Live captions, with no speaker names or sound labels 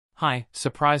Hi,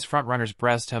 surprise frontrunners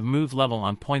Brest have moved level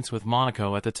on points with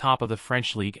Monaco at the top of the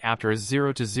French league after a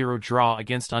 0-0 draw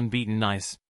against unbeaten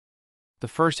Nice. The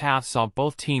first half saw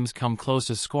both teams come close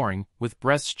to scoring, with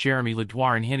Brest's Jeremy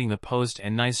Ledouarin hitting the post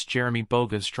and Nice's Jeremy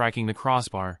Boga striking the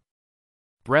crossbar.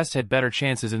 Brest had better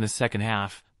chances in the second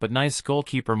half, but Nice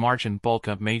goalkeeper Marcin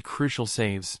Bulka made crucial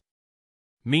saves.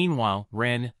 Meanwhile,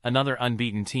 Rennes, another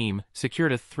unbeaten team,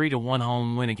 secured a 3-1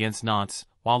 home win against Nantes,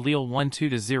 while Lille won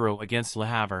 2-0 against Le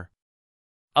Havre.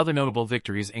 Other notable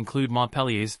victories include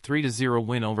Montpellier's 3-0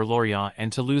 win over Lorient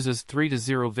and Toulouse's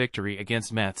 3-0 victory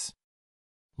against Metz.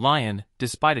 Lyon,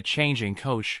 despite a change in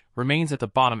coach, remains at the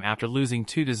bottom after losing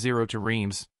 2-0 to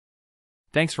Reims.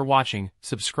 Thanks for watching,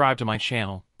 subscribe to my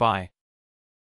channel, bye.